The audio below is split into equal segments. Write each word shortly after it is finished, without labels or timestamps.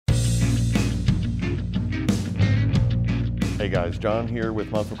Hey guys, John here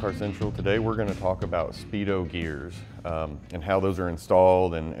with Muscle Car Central. Today we're going to talk about Speedo gears and how those are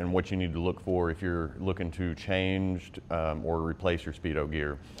installed and what you need to look for if you're looking to change or replace your Speedo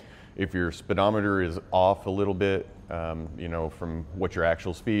gear. If your speedometer is off a little bit, you know, from what your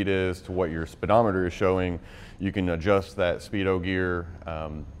actual speed is to what your speedometer is showing, you can adjust that Speedo gear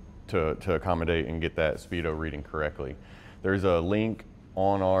to accommodate and get that Speedo reading correctly. There's a link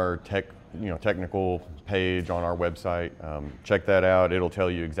on our technical page on our website. Check that out. It'll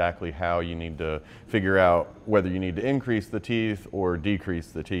tell you exactly how you need to figure out whether you need to increase the teeth or decrease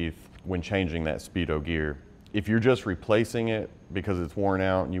the teeth when changing that Speedo gear. If you're just replacing it because it's worn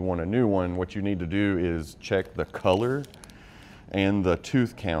out and you want a new one, what you need to do is check the color and the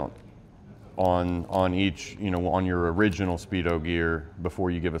tooth count on each, on your original Speedo gear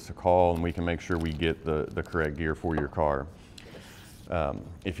before you give us a call, and we can make sure we get the correct gear for your car.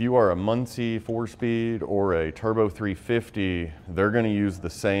 If you are a Muncie 4-speed or a Turbo 350, they're going to use the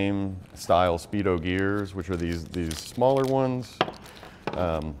same style Speedo gears, which are these smaller ones.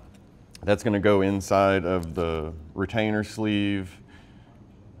 That's going to go inside of the retainer sleeve,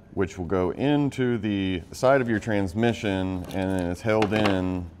 which will go into the side of your transmission, and then it's held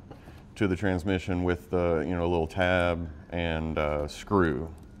in to the transmission with the a little tab and screw.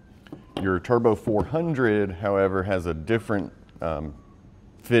 Your Turbo 400, however, has a different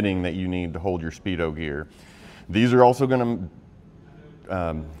fitting that you need to hold your Speedo gear. These are also going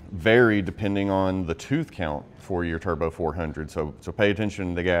to vary depending on the tooth count for your Turbo 400. So pay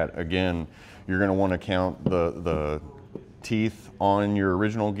attention to that. Again, you're going to want to count the teeth on your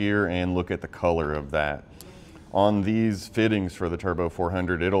original gear and look at the color of that. On these fittings for the Turbo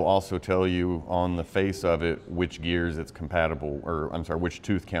 400, it'll also tell you on the face of it which gears it's compatible, or I'm sorry, which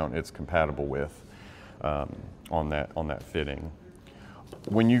tooth count it's compatible with on that fitting.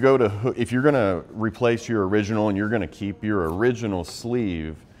 When you go to, if you're going to replace your original and you're going to keep your original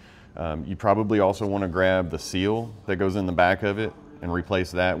sleeve, you probably also want to grab the seal that goes in the back of it and replace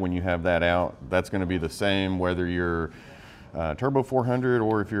that when you have that out. That's going to be the same whether you're Turbo 400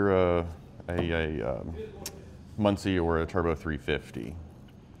 or if you're a Muncie or a Turbo 350.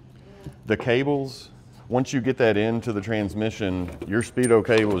 The cables, once you get that into the transmission, your Speedo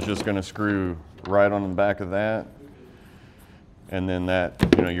cable is just going to screw right on the back of that. And then that,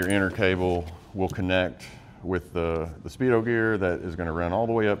 your inner cable will connect with the Speedo gear that is going to run all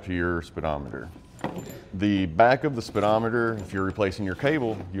the way up to your speedometer. The back of the speedometer, if you're replacing your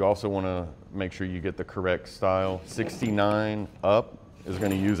cable, you also want to make sure you get the correct style. 69 up is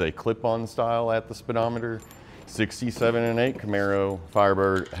going to use a clip-on style at the speedometer. 67 and 8 Camaro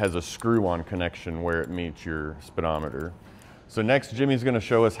Firebird has a screw-on connection where it meets your speedometer. So next, Jimmy's going to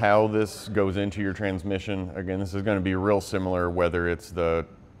show us how this goes into your transmission. Again, this is going to be real similar whether it's the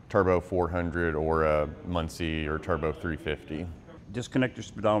Turbo 400 or a Muncie or Turbo 350. Disconnect your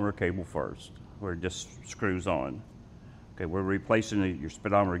speedometer cable first, where it just screws on. Okay, we're replacing your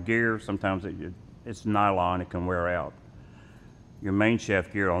speedometer gear. Sometimes it's nylon, it can wear out. Your main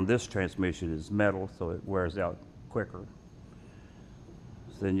shaft gear on this transmission is metal, so it wears out quicker.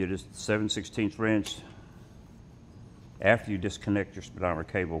 So then you just 7/16 wrench. After you disconnect your speedometer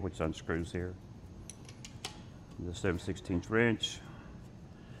cable, which unscrews here, the 7/16 wrench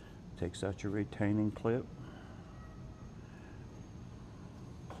takes out your retaining clip.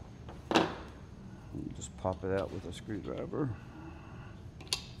 You just pop it out with a screwdriver.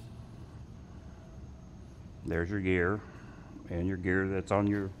 There's your gear, and your gear that's on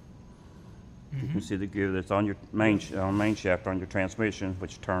your, you can see the gear that's on your main shaft on your transmission,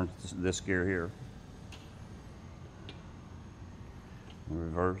 which turns this gear here.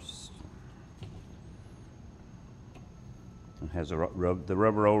 Reverse. It has the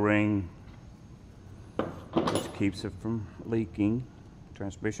rubber O-ring, which keeps it from leaking.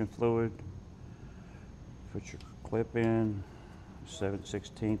 Transmission fluid. Put your clip in.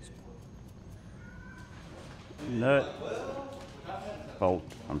 7/16 nut. Bolt.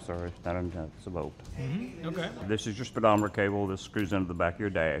 I'm sorry, it's not a nut. It's a bolt. Okay. This is your speedometer cable. This screws into the back of your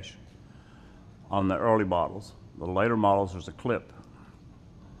dash. On the early models, the later models, there's a clip.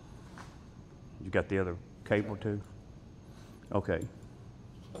 You got the other cable too? Okay.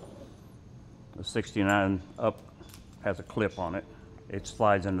 The 69 up has a clip on it. It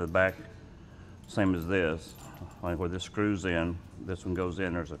slides into the back, same as this. Like where this screws in, this one goes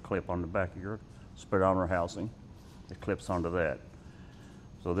in, there's a clip on the back of your speedometer housing. It clips onto that.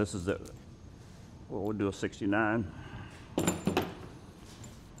 So this is we'll do a 69.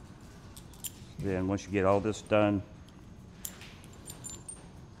 Then once you get all this done,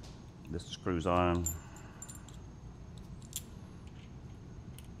 this screws on.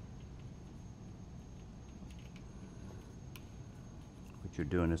 But you're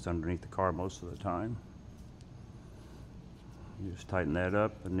doing this underneath the car most of the time. You just tighten that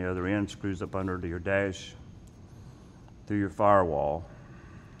up, and the other end screws up under to your dash through your firewall.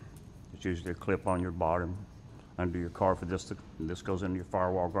 It's usually a clip on your bottom under your car for this. This goes into your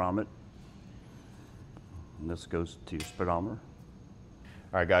firewall grommet, and this goes to your speedometer.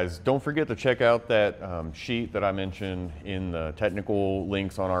 All right, guys, don't forget to check out that sheet that I mentioned in the technical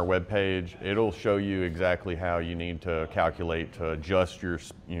links on our webpage. It'll show you exactly how you need to calculate to adjust your,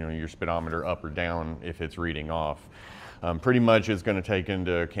 your speedometer up or down if it's reading off. Pretty much it's going to take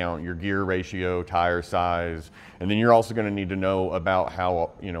into account your gear ratio, tire size, and then you're also going to need to know about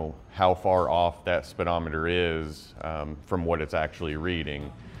how far off that speedometer is from what it's actually reading.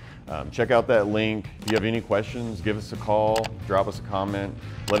 Check out that link. If you have any questions, give us a call, drop us a comment,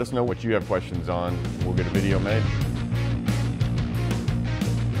 let us know what you have questions on. We'll get a video made.